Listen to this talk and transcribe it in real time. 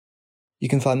You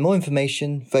can find more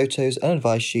information, photos and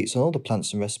advice sheets on all the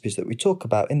plants and recipes that we talk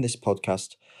about in this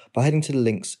podcast by heading to the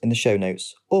links in the show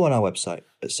notes or on our website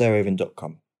at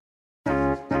sarahraven.com.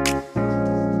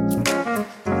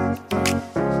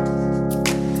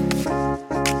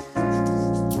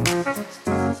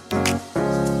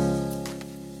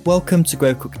 Welcome to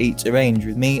Grow Cook Eat Arrange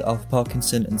with me, Arthur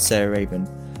Parkinson and Sarah Raven.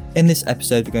 In this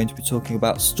episode we're going to be talking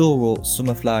about stalwart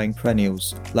summer flowering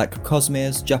perennials like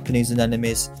cosmeas, Japanese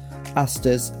anemones,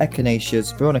 asters,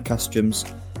 echinaceas,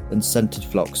 veronicastrums and scented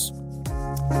phlox.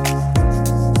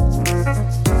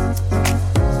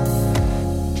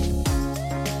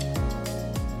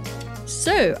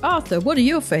 So, Arthur, what are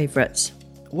your favourites?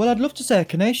 Well, I'd love to say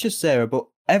echinaceas, Sarah, but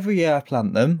every year I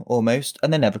plant them, almost,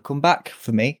 and they never come back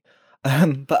for me.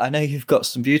 But I know you've got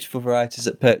some beautiful varieties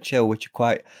at Perch Hill, which are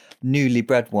quite newly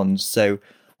bred ones. So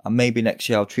maybe next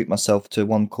year I'll treat myself to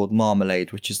one called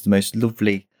Marmalade, which is the most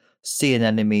lovely sea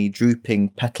anemone, drooping,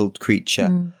 petalled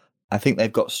creature. I think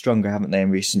they've got stronger, haven't they, in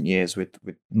recent years with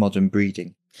modern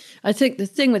breeding. I think the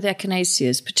thing with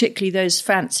echinaceas, particularly those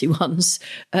fancy ones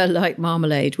like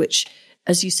Marmalade, which,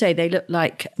 as you say, they look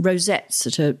like rosettes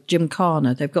at a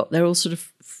gymkhana. They're all sort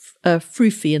of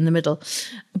froofy in the middle.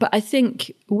 But I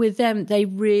think with them, they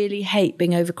really hate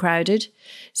being overcrowded.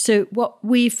 So what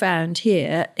we found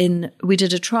here, we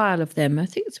did a trial of them, I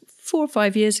think it's 4 or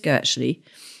 5 years ago, actually.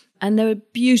 And there were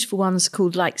beautiful ones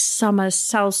called like Summer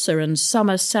Salsa and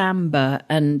Summer Samba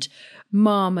and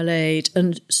Marmalade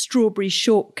and Strawberry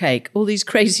Shortcake, all these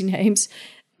crazy names.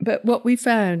 But what we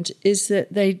found is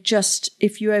that they just,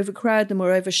 if you overcrowd them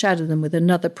or overshadow them with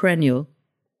another perennial,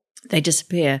 they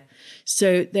disappear.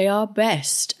 So they are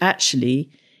best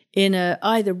actually in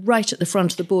either right at the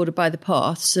front of the border by the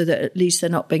path, so that at least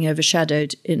they're not being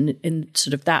overshadowed in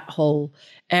sort of that whole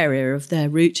area of their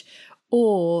route,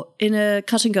 or in a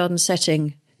cutting garden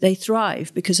setting. They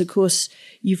thrive because, of course,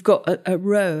 you've got a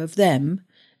row of them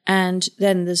and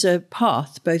then there's a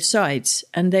path both sides,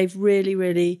 and they've really,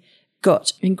 really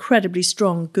got incredibly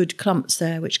strong, good clumps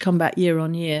there which come back year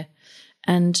on year.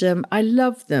 And I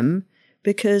love them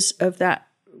because of that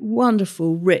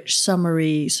wonderful, rich,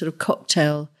 summery sort of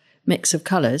cocktail mix of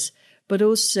colours, but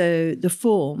also the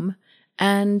form.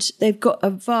 And they've got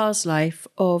a vase life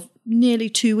of nearly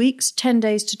 2 weeks, 10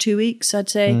 days to 2 weeks, I'd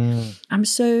say. I'm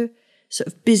so sort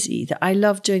of busy that I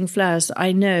love doing flowers that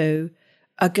I know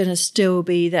are going to still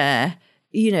be there,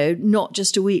 you know, not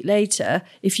just a week later.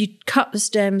 If you cut the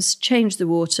stems, change the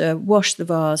water, wash the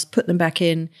vase, put them back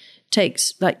in,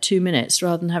 takes like 2 minutes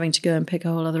rather than having to go and pick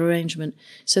a whole other arrangement.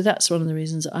 So that's one of the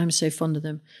reasons I'm so fond of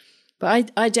them.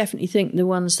 But I definitely think the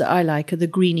ones that I like are the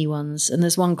greeny ones. And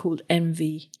there's one called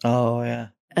Envy. Oh, yeah.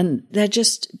 And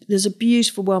there's a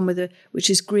beautiful one which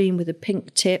is green with a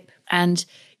pink tip. And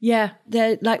yeah,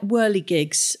 they're like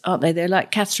whirligigs, aren't they? They're like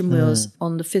Catherine wheels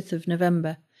on the 5th of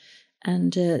November.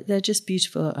 And they're just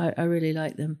beautiful. I really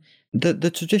like them. The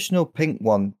traditional pink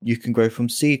one you can grow from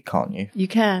seed, can't you? You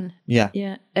can. Yeah.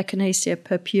 Yeah, Echinacea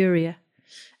purpurea,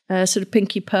 sort of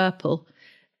pinky purple.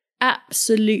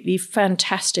 Absolutely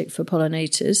fantastic for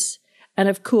pollinators. And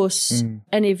of course,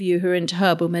 any of you who are into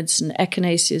herbal medicine,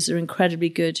 echinaceas are incredibly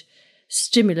good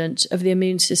stimulant of the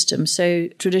immune system. So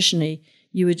traditionally,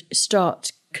 you would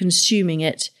start consuming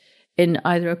it in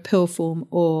either a pill form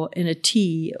or in a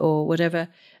tea or whatever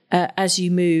as you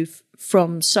move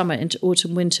from summer into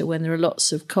autumn, winter, when there are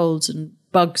lots of colds and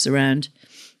bugs around,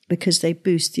 because they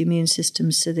boost the immune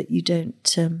system so that you don't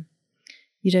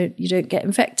get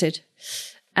infected.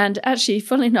 And actually,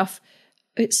 funnily enough,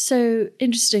 it's so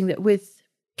interesting that with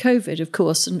COVID, of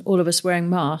course, and all of us wearing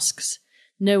masks,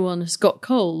 no one has got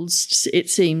colds, it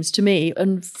seems to me,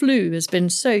 and flu has been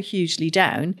so hugely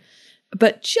down.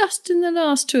 But just in the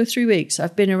last 2 or 3 weeks,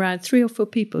 I've been around 3 or 4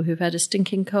 people who've had a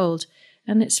stinking cold.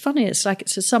 And it's funny, it's like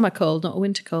it's a summer cold, not a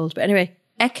winter cold. But anyway,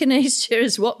 echinacea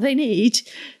is what they need.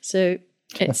 So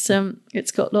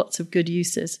it's got lots of good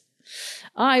uses.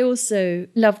 I also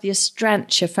love the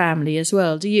Astrantia family as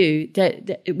well. Do you?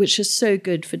 Which is so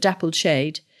good for dappled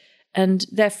shade. And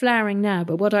they're flowering now.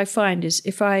 But what I find is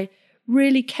if I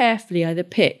really carefully either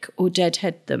pick or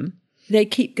deadhead them, they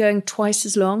keep going twice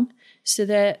as long. So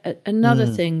they're another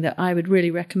thing that I would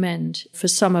really recommend for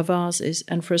summer vases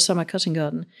and for a summer cutting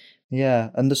garden. Yeah,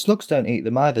 and the slugs don't eat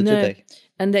them either, do they?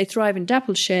 And they thrive in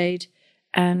dappled shade,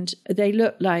 and they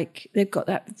look like they've got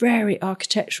that very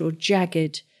architectural,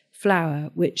 jagged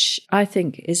flower, which I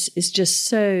think is just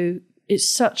so,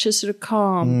 it's such a sort of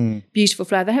calm, beautiful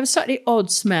flower. They have a slightly odd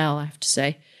smell, I have to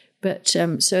say. But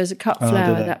so as a cut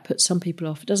flower, that puts some people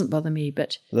off. It doesn't bother me,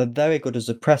 but... They're very good as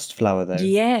a pressed flower, though.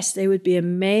 Yes, they would be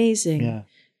amazing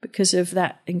because of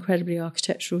that incredibly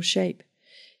architectural shape.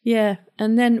 Yeah.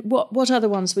 And then what other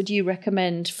ones would you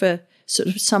recommend for sort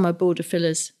of summer border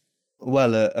fillers?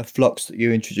 Well, a phlox that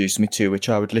you introduced me to, which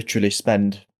I would literally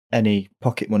spend any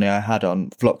pocket money I had on,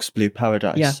 Phlox Blue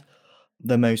Paradise. Yeah.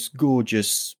 The most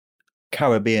gorgeous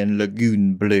Caribbean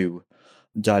lagoon blue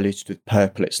diluted with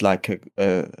purple. It's like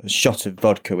a shot of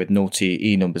vodka with naughty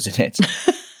E numbers in it.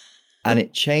 And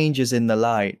it changes in the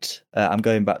light. I'm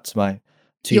going back to my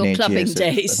teenage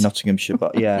years of Nottinghamshire,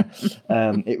 but yeah,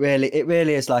 it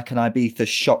really is like an Ibiza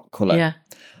shot colour. Yeah.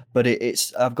 But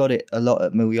I've got it a lot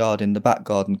at my yard in the back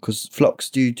garden because phlox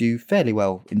do fairly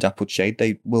well in dappled shade.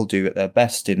 They will do at their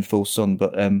best in full sun,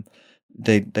 but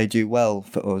they do well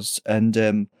for us.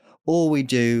 And all we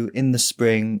do in the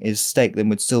spring is stake them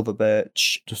with silver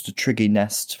birch, just a triggy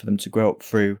nest for them to grow up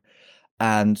through.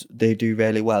 And they do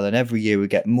really well. And every year we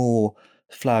get more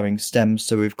flowering stems.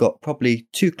 So we've got probably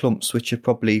 2 clumps, which are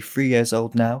probably 3 years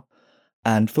old now.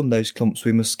 And from those clumps,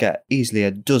 we must get easily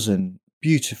a dozen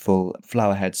beautiful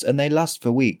flower heads. And they last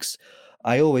for weeks.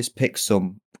 I always pick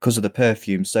some because of the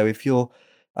perfume. So if you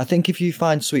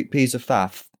find sweet peas of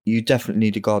faff, you definitely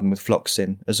need a garden with phlox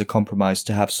in as a compromise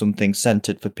to have something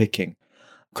scented for picking.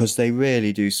 Because they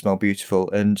really do smell beautiful.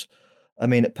 And I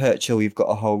mean, at Perch Hill, you've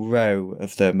got a whole row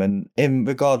of them, and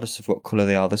regardless of what colour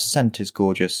they are, the scent is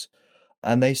gorgeous.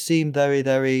 And they seem very,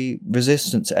 very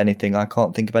resistant to anything. I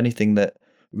can't think of anything that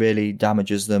really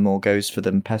damages them or goes for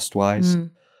them pest-wise.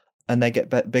 And they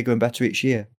get bigger and better each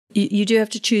year. You do have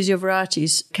to choose your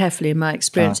varieties carefully, in my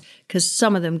experience, because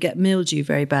some of them get mildew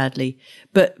very badly.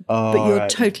 But you're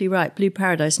totally right. Blue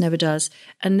Paradise never does.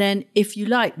 And then if you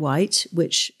like white,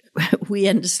 which we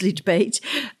endlessly debate,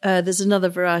 there's another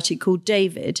variety called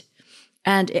David,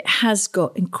 and it has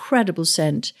got incredible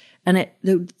scent. And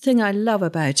the thing I love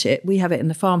about it, we have it in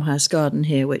the farmhouse garden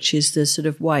here, which is the sort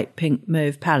of white, pink,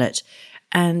 mauve palette.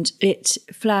 And it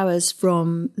flowers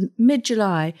from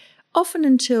mid-July, often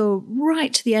until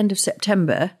right to the end of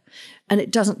September. And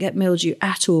it doesn't get mildew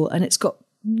at all. And it's got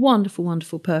wonderful,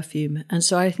 wonderful perfume. And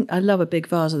so I think I love a big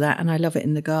vase of that, and I love it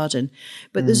in the garden.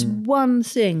 But there's one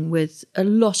thing with a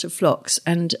lot of phlox,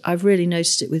 and I've really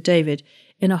noticed it with David.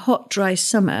 In a hot, dry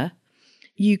summer,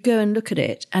 you go and look at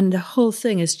it, and the whole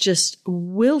thing is just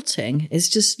wilting. It's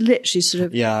just literally sort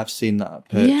of... Yeah, I've seen that at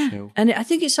Perch Hill. And I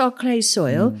think it's our clay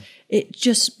soil. It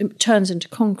just turns into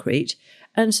concrete.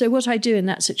 And so what I do in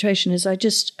that situation is I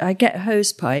get a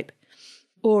hose pipe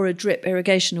or a drip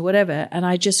irrigation or whatever, and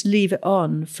I just leave it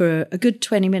on for a good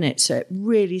 20 minutes so it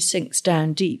really sinks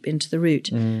down deep into the root.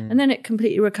 And then it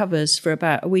completely recovers for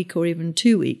about a week or even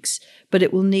 2 weeks, but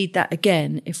it will need that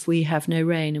again if we have no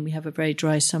rain and we have a very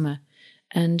dry summer.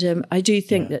 And I do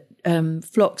think that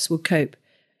phlox will cope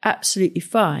absolutely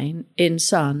fine in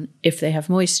sun if they have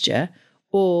moisture,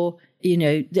 or,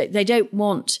 they don't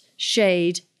want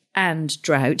shade and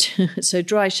drought. So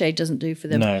dry shade doesn't do for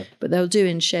them. No. But they'll do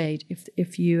in shade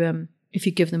if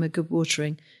you give them a good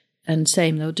watering. And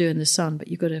same, they'll do in the sun, but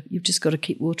you've just got to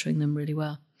keep watering them really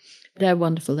well. They're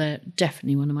wonderful. They're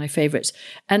definitely one of my favourites.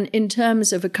 And in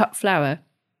terms of a cut flower,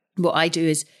 what I do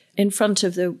is in front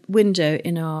of the window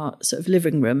in our sort of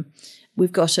living room,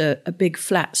 we've got a big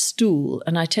flat stool,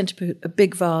 and I tend to put a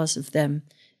big vase of them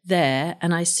there,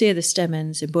 and I sear the stem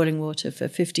ends in boiling water for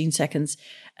 15 seconds.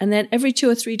 And then every 2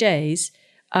 or 3 days,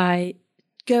 I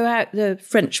go out the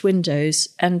French windows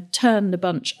and turn the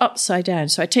bunch upside down.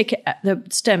 So I take the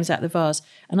stems out of the vase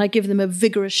and I give them a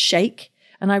vigorous shake,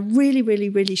 and I really, really,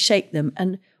 really shake them.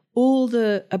 And all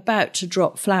the about to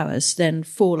drop flowers then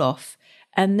fall off.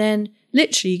 And then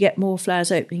literally you get more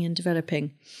flowers opening and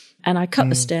developing. And I cut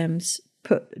the stems,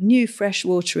 put new fresh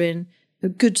water in, a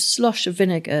good slosh of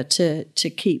vinegar to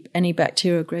keep any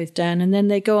bacterial growth down, and then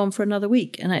they go on for another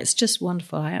week. And it's just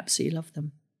wonderful. I absolutely love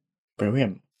them.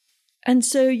 Brilliant. And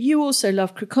so you also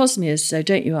love crocosmias, so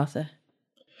don't you, Arthur?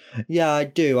 Yeah, I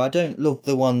do. I don't love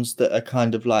the ones that are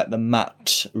kind of like the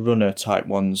matte runner type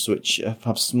ones, which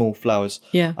have small flowers.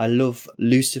 Yeah. I love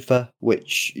Lucifer,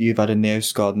 which you've had in the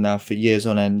Oast Garden now for years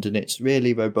on end, and it's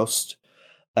really robust.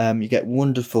 You get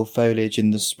wonderful foliage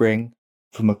in the spring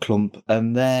from a clump,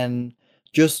 and then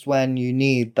just when you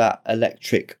need that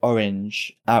electric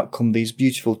orange, out come these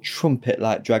beautiful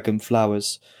trumpet-like dragon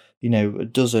flowers, a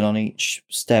dozen on each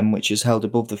stem, which is held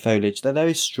above the foliage. They're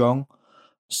very strong,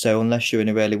 so unless you're in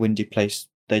a really windy place,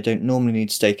 they don't normally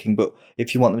need staking, but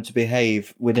if you want them to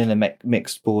behave within a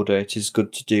mixed border, it is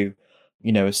good to do,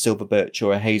 a silver birch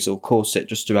or a hazel corset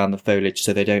just around the foliage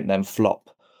so they don't then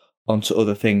flop onto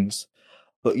other things.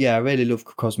 But yeah, I really love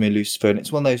Crocosmia lucifer, and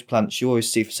it's one of those plants you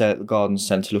always see for sale at the garden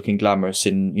centre looking glamorous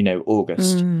in,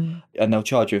 August. And they'll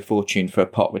charge you a fortune for a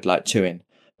pot with like 2 in.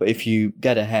 But if you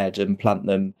get ahead and plant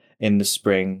them in the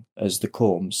spring as the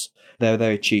corms, they're a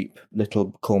very cheap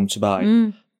little corm to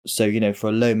buy. So, for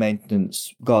a low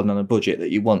maintenance garden on a budget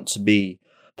that you want to be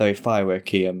very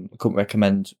fireworky, I couldn't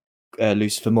recommend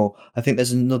Lucifer more. I think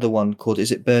there's another one called,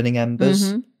 is it Burning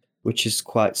Embers, which is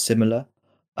quite similar.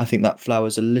 I think that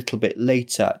flower's a little bit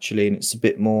later, actually, and it's a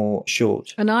bit more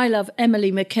short. And I love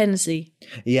Emily Mackenzie,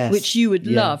 yes, which you would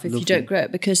love if you don't grow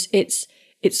it, because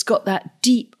it's got that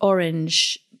deep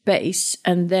orange base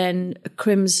and then a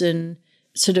crimson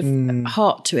sort of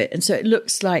heart to it. And so it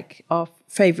looks like our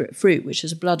favourite fruit, which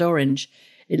is a blood orange.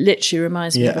 It literally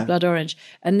reminds me of a blood orange.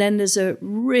 And then there's a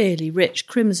really rich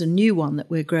crimson new one that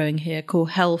we're growing here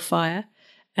called Hellfire.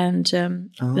 And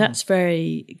that's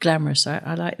very glamorous.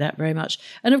 I like that very much.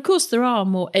 And of course, there are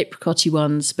more apricot-y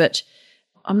ones, but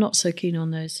I'm not so keen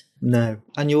on those. No.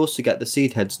 And you also get the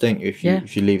seed heads, don't you?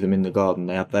 If you leave them in the garden,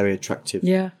 they have very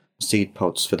attractive seed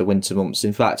pods for the winter months.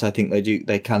 In fact, I think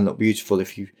they can look beautiful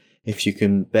if you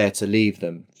can bear to leave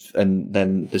them, and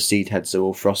then the seed heads are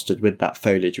all frosted with that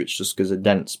foliage, which just gives a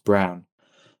dense brown.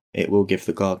 It will give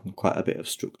the garden quite a bit of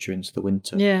structure into the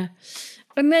winter. Yeah.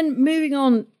 And then moving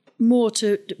on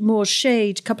more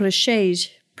shade, couple of shade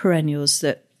perennials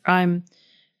that I'm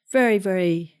very,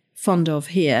 very fond of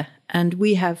here. And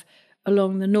we have,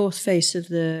 along the north face of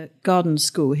the garden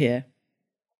school here,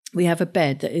 we have a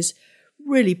bed that is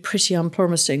really pretty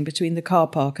unpromising between the car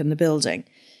park and the building.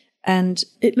 And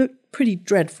it looked pretty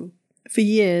dreadful for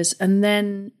years. And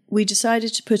then we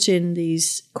decided to put in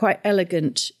these quite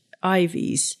elegant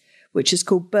ivies, which is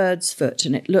called bird's foot.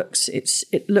 And it looks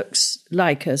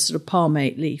like a sort of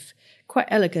palmate leaf, quite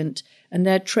elegant. And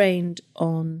they're trained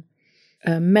on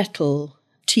metal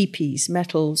teepees,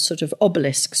 metal sort of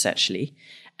obelisks, actually.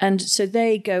 And so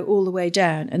they go all the way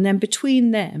down. And then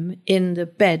between them, in the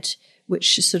bed,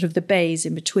 which is sort of the bays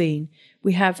in between,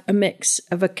 we have a mix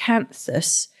of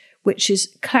acanthus, which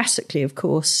is classically, of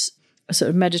course, a sort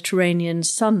of Mediterranean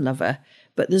sun lover.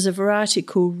 But there's a variety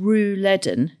called Rue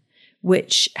Leaden,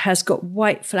 which has got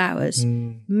white flowers,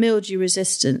 mildew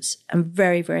resistance, and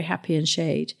very, very happy in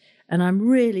shade. And I'm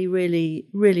really, really,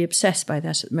 really obsessed by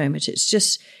that at the moment.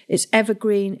 It's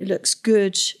evergreen. It looks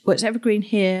good. Well, it's evergreen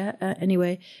here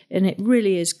anyway, and it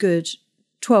really is good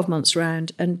 12 months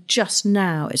round. And just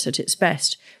now it's at its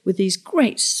best with these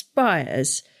great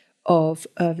spires of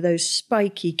those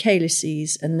spiky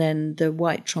calyces and then the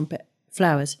white trumpet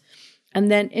flowers.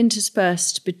 And then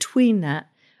interspersed between that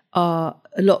are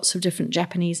lots of different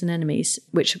Japanese anemones,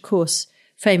 which of course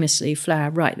famously flower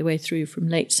right the way through from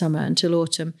late summer until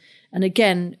autumn. And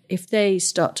again, if they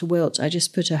start to wilt, I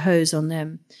just put a hose on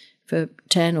them for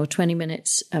 10 or 20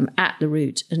 minutes at the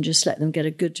root and just let them get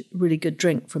a really good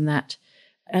drink from that.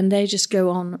 And they just go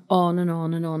on and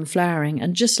on and on flowering.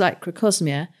 And just like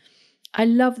Crocosmia, I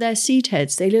love their seed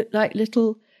heads. They look like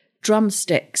little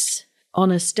drumsticks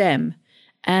on a stem.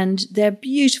 And they're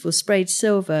beautiful sprayed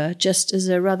silver, just as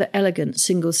a rather elegant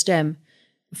single stem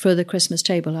for the Christmas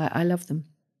table. I love them.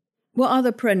 What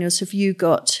other perennials have you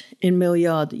got in Mill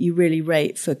Yard that you really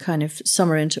rate for kind of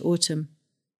summer into autumn?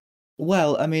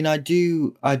 Well, I mean, I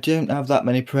don't have that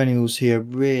many perennials here,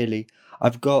 really.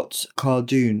 I've got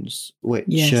cardoons,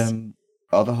 which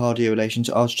are the hardier relation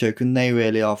to artichoke, and they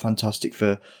really are fantastic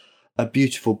for a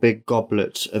beautiful big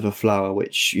goblet of a flower,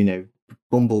 which,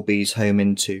 bumblebees home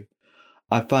into.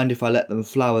 I find if I let them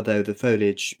flower, though, the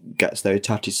foliage gets very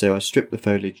tatty, so I strip the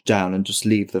foliage down and just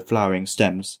leave the flowering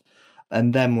stems.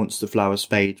 And then once the flowers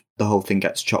fade, the whole thing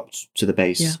gets chopped to the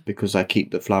base because I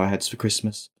keep the flower heads for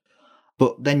Christmas.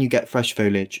 But then you get fresh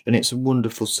foliage, and it's a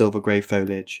wonderful silver grey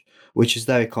foliage, which is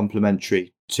very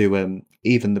complementary to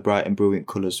even the bright and brilliant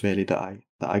colours, really, that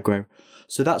I grow.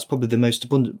 So that's probably the most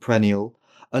abundant perennial.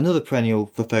 Another perennial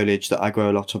for foliage that I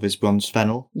grow a lot of is bronze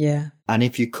fennel. Yeah. And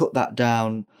if you cut that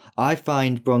down, I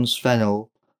find bronze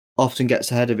fennel often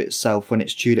gets ahead of itself when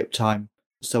it's tulip time.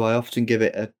 So I often give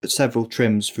it several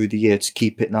trims through the year to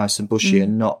keep it nice and bushy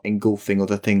and not engulfing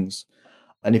other things.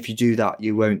 And if you do that,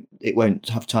 it won't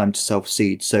have time to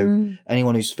self-seed. So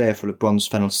anyone who's fearful of bronze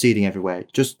fennel seeding everywhere,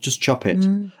 just chop it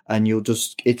and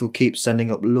it'll keep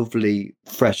sending up lovely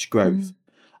fresh growth.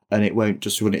 And it won't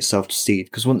just run itself to seed,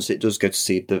 because once it does go to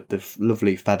seed, the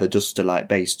lovely feather duster-like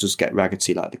base does get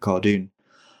raggedy like the cardoon.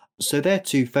 So they're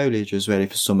two foliages really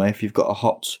for summer if you've got a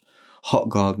hot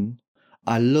garden.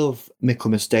 I love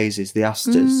Michaelmas daisies, the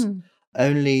asters.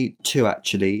 Only two,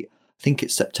 actually. I think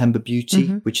it's September Beauty,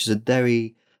 which is a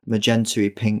very magenta-y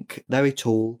pink, very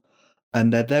tall,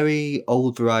 and they're very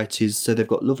old varieties, so they've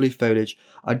got lovely foliage.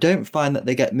 I don't find that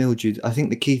they get mildewed. I think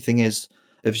the key thing is,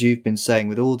 as you've been saying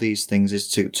with all these things, is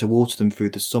to water them through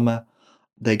the summer.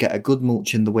 They get a good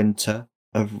mulch in the winter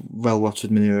of well-rotted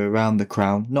manure around the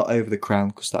crown, not over the crown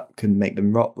because that can make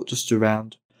them rot, but just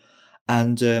around.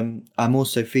 And I'm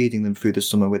also feeding them through the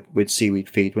summer with seaweed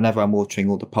feed. Whenever I'm watering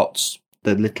all the pots,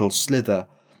 the little slither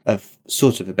of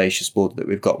sort of herbaceous border that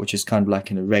we've got, which is kind of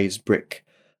like in a raised brick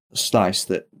slice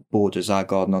that borders our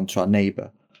garden onto our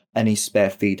neighbour. Any spare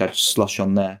feed I just slosh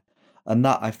on there. And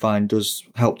that I find does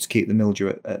help to keep the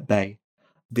mildew at bay.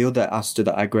 The other aster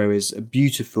that I grow is a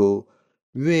beautiful,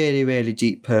 really, really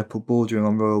deep purple bordering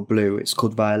on royal blue. It's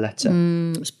called Violetta.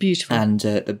 It's beautiful. And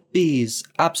the bees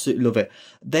absolutely love it.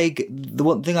 The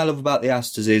one thing I love about the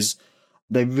asters is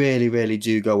they really, really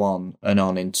do go on and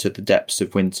on into the depths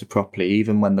of winter properly,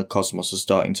 even when the cosmos are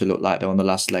starting to look like they're on the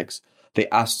last legs.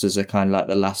 The asters are kind of like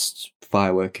the last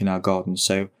firework in our garden.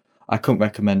 So I couldn't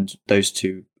recommend those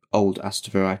two old aster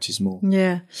varieties more.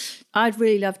 Yeah. I'd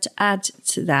really love to add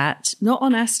to that, not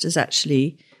on asters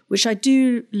actually, which I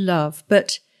do love,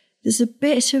 but there's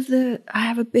I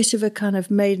have a bit of a kind of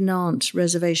maiden aunt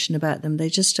reservation about them. They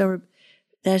just are,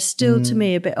 they're still to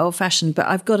me a bit old fashioned, but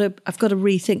I've got to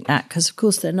rethink that because of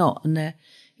course they're not, and they're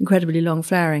incredibly long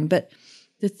flowering. But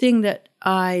the thing that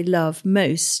I love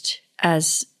most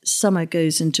as summer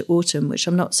goes into autumn, which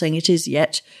I'm not saying it is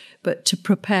yet, but to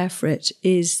prepare for it,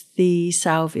 is the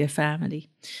salvia family.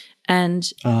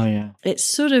 And it's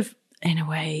sort of, in a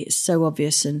way, it's so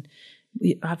obvious, and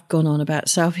I've gone on about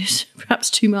salvias perhaps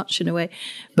too much in a way,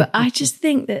 but I just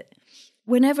think that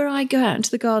whenever I go out into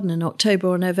the garden in October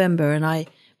or November and I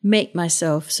make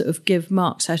myself sort of give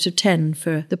marks out of 10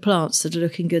 for the plants that are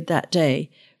looking good that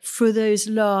day, for those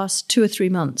last 2 or 3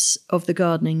 months of the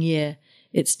gardening year,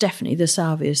 it's definitely the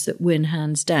salvias that win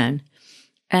hands down.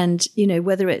 And, you know,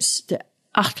 whether it's the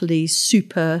utterly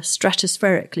super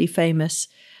stratospherically famous,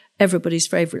 everybody's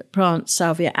favourite plant,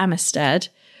 Salvia amistad,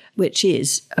 which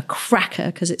is a cracker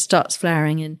because it starts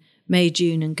flowering in May,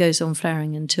 June and goes on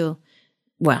flowering until,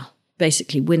 well,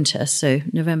 basically winter, so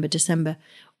November, December.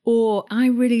 Or I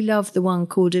really love the one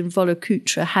called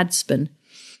Involucrutra Hadspin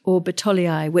or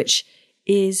Bertolii, which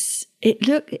is, it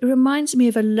reminds me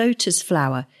of a lotus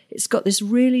flower. It's got this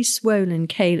really swollen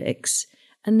calyx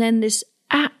and then this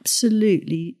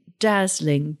absolutely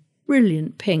dazzling,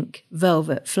 brilliant pink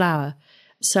velvet flower,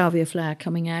 salvia flower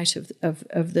coming out of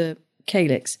the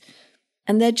calyx.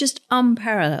 And they're just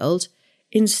unparalleled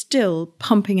in still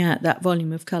pumping out that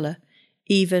volume of colour,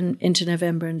 even into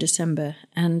November and December.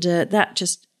 And that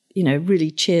just, you know,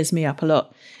 really cheers me up a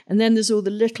lot. And then there's all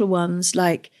the little ones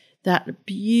like that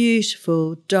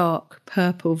beautiful dark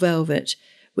purple velvet,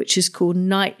 which is called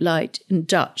Nightlight in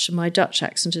Dutch. My Dutch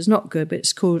accent is not good, but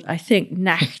it's called, I think,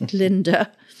 Nachtlinde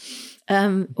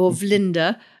or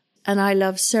Vlinda. And I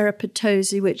love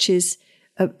Serapetosi, which is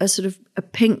a sort of a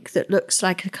pink that looks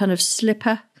like a kind of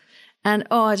slipper. And,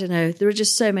 I don't know, there are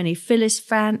just so many. Phyllis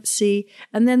Fancy.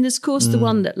 And then there's, of course, the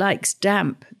one that likes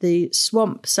damp, the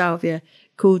swamp salvia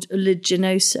called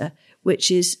Oliginosa, which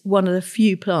is one of the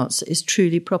few plants that is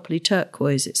truly properly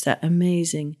turquoise. It's that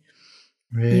amazing,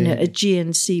 you know,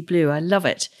 Aegean sea blue. I love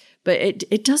it. But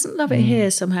it doesn't love it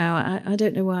here somehow. I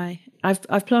don't know why.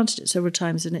 I've planted it several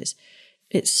times and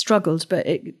it's struggled, but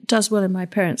it does well in my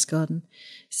parents' garden.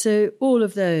 So all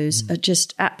of those are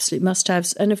just absolute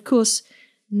must-haves. And of course,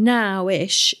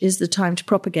 now-ish is the time to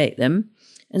propagate them.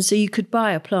 And so you could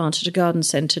buy a plant at a garden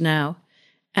centre now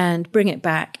and bring it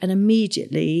back and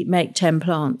immediately make 10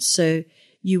 plants. So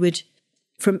you would,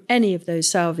 from any of those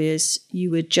salvias,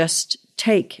 you would just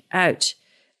take out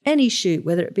any shoot,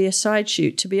 whether it be a side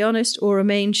shoot, to be honest, or a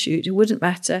main shoot, it wouldn't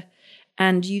matter.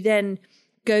 And you then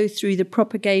go through the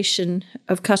propagation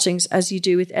of cuttings as you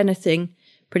do with anything,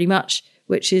 pretty much,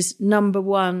 which is number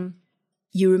one,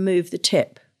 you remove the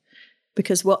tip,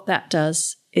 because what that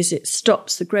does is it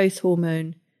stops the growth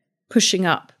hormone pushing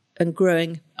up and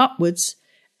growing upwards,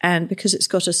 and because it's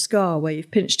got a scar where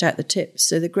you've pinched out the tip,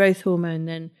 so the growth hormone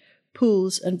then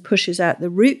pulls and pushes out the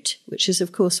root, which is,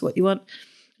 of course, what you want.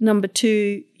 Number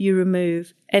two, you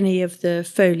remove any of the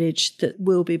foliage that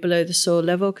will be below the soil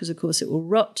level, because, of course, it will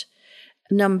rot.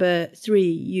 Number three,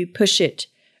 you push it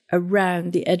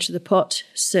around the edge of the pot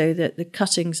so that the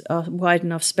cuttings are wide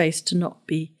enough space to not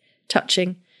be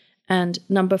touching. And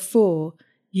number four,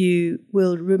 you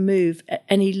will remove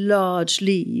any large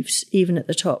leaves, even at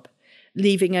the top,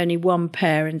 leaving only one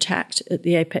pair intact at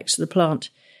the apex of the plant,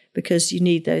 because you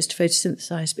need those to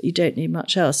photosynthesize, but you don't need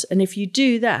much else. And if you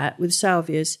do that with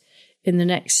salvias in the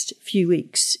next few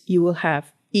weeks, you will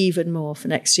have even more for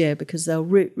next year, because they'll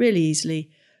root really easily.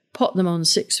 Pot them on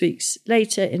 6 weeks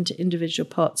later into individual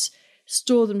pots,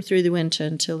 store them through the winter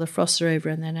until the frosts are over,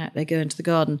 and then out they go into the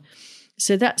garden.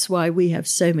 So that's why we have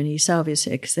so many salvias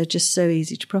here, because they're just so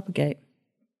easy to propagate.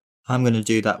 I'm going to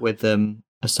do that with a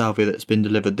salvia that's been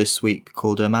delivered this week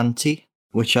called Amanti.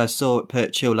 which I saw at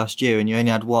Perch Hill last year, and you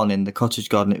only had one in the cottage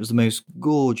garden. It was the most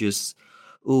gorgeous,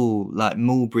 like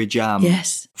mulberry jam,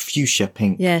 Yes. fuchsia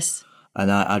pink. Yes. And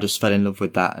I just fell in love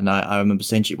with that. And I remember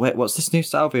saying to you, wait, what's this new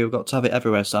salvia? We've got to have it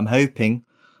everywhere. So I'm hoping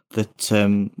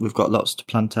that we've got lots to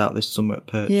plant out this summer at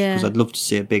Perch, because I'd love to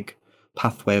see a big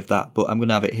pathway of that, but I'm going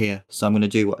to have it here. So I'm going to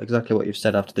do exactly what you've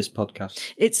said after this podcast.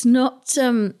 It's not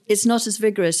as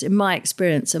vigorous in my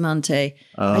experience, Amante.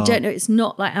 I don't know. It's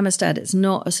not like Amistad. It's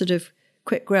not a sort of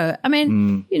quick grower. I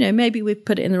mean, maybe we've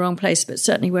put it in the wrong place, but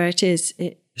certainly where it is,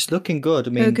 it's looking good.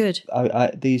 I mean, good.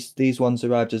 These ones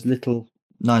arrived as little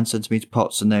 9 centimetre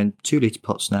pots, and they're in 2 litre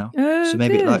pots now. So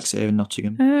maybe it likes it here in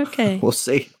Nottingham. Okay. We'll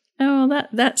see. Oh,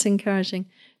 that's encouraging.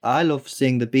 I love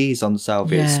seeing the bees on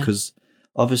salvias, because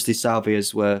obviously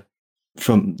salvias were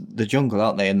from the jungle,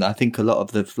 aren't they? And I think a lot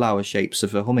of the flower shapes are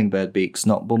for hummingbird beaks,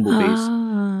 not bumblebees.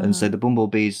 And so the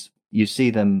bumblebees, you see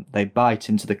them, they bite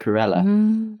into the corolla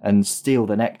and steal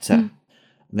the nectar.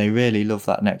 They really love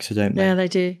that nectar, don't they? Yeah, they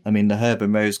do. I mean, the herb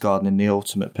and rose garden in the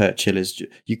autumn at Perch Hill is...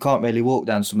 You can't really walk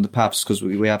down some of the paths because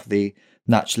we have the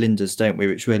Natch Linders, don't we,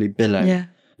 which really billow. Yeah.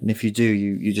 And if you do,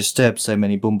 you disturb so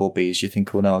many bumblebees, you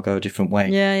think, oh, no, I'll go a different way.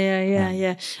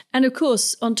 Yeah. And of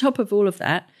course, on top of all of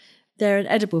that, they're an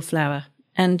edible flower.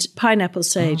 And pineapple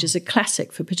sage is a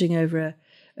classic for putting over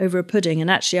a pudding.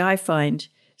 And actually, I find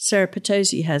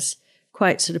Ceratopsia has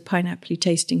quite sort of pineapple-y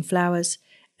tasting flowers.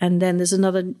 And then there's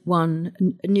another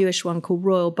one, a newish one called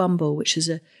Royal Bumble, which is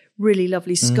a really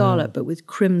lovely scarlet, but with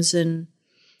crimson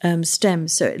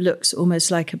stems. So it looks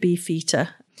almost like a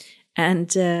beefeater. And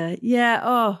they're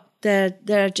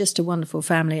just a wonderful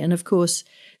family. And of course,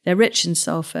 they're rich in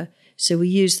sulfur. So we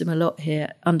use them a lot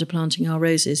here under planting our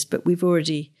roses. But we've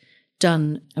already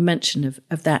done a mention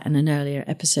of that in an earlier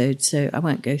episode. So I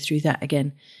won't go through that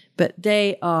again. But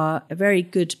they are a very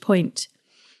good point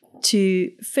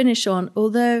to finish on,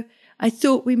 although I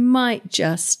thought we might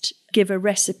just give a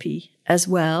recipe as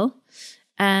well.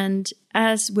 And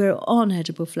as we're on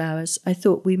edible flowers, I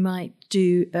thought we might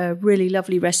do a really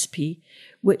lovely recipe,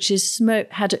 which is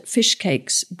smoked haddock fish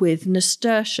cakes with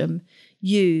nasturtium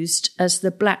used as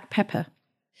the black pepper.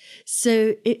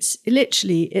 So it's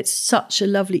such a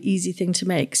lovely, easy thing to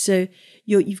make. So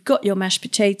you've got your mashed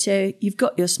potato, you've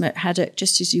got your smoked haddock,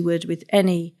 just as you would with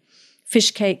any fish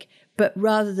cake. But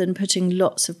rather than putting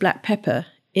lots of black pepper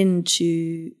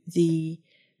into the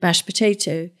mashed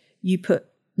potato, you put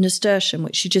nasturtium,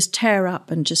 which you just tear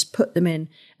up and just put them in.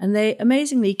 And they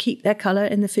amazingly keep their colour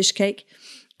in the fish cake.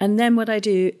 And then what I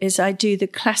do is I do the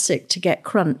classic to get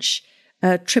crunch,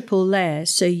 triple layer.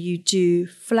 So you do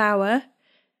flour,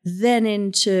 then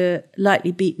into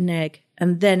lightly beaten egg,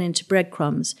 and then into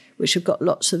breadcrumbs, which have got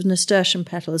lots of nasturtium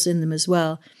petals in them as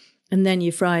well. And then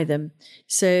you fry them.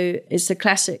 So it's the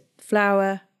classic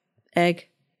flour, egg,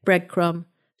 breadcrumb,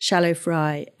 shallow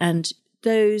fry, and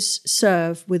those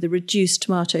serve with a reduced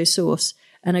tomato sauce,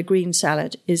 and a green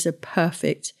salad is a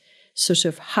perfect sort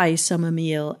of high summer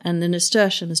meal. And the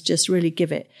nasturtiums just really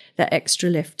give it that extra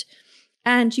lift.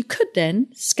 And you could then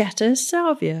scatter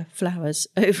salvia flowers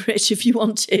over it if you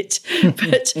wanted.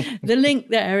 But the link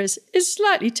there is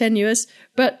slightly tenuous,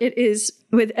 but it is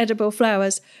with edible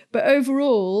flowers. But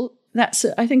overall, that's,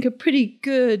 I think, a pretty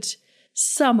good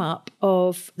sum up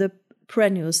of the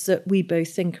perennials that we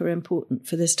both think are important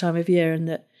for this time of year and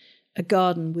that a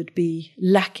garden would be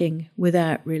lacking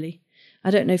without, really.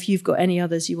 I don't know if you've got any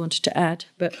others you wanted to add,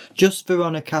 but... Just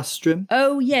Veronicastrum.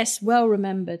 Oh, yes, well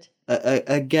remembered.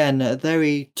 Again, a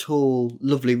very tall,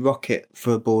 lovely rocket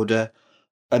for a border.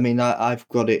 I mean, I've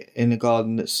got it in a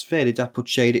garden that's fairly dappled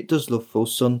shade. It does love full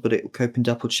sun, but it will cope in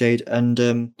dappled shade.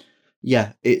 And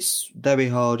it's very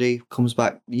hardy, comes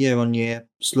back year on year.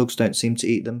 Slugs don't seem to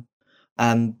eat them.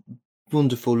 And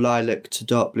wonderful lilac to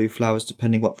dark blue flowers,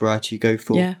 depending what variety you go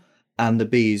for. Yeah. And the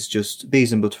bees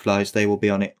and butterflies, they will be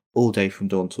on it all day from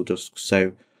dawn till dusk.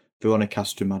 So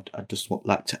Veronicastrum, I'd just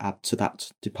like to add to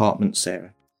that department,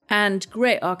 Sarah. And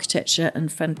great architecture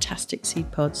and fantastic seed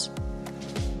pods.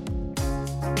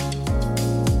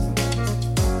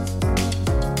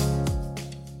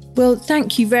 Well,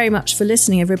 thank you very much for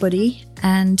listening, everybody.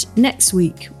 And next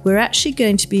week, we're actually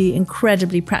going to be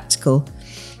incredibly practical.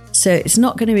 So it's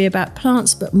not going to be about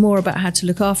plants, but more about how to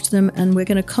look after them. And we're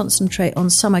going to concentrate on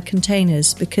summer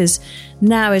containers, because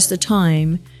now is the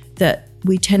time that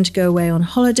we tend to go away on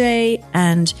holiday,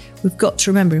 and we've got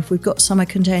to remember, if we've got summer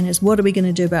containers, what are we going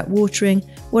to do about watering?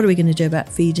 What are we going to do about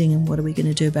feeding? And what are we going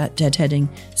to do about deadheading?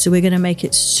 So we're going to make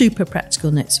it super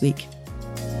practical next week.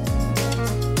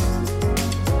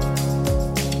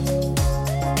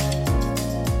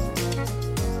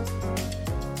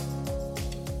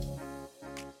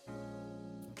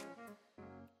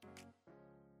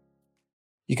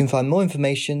 You can find more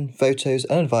information, photos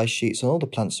and advice sheets on all the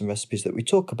plants and recipes that we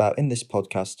talk about in this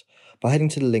podcast by heading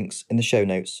to the links in the show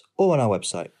notes or on our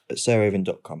website at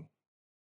sarahraven.com.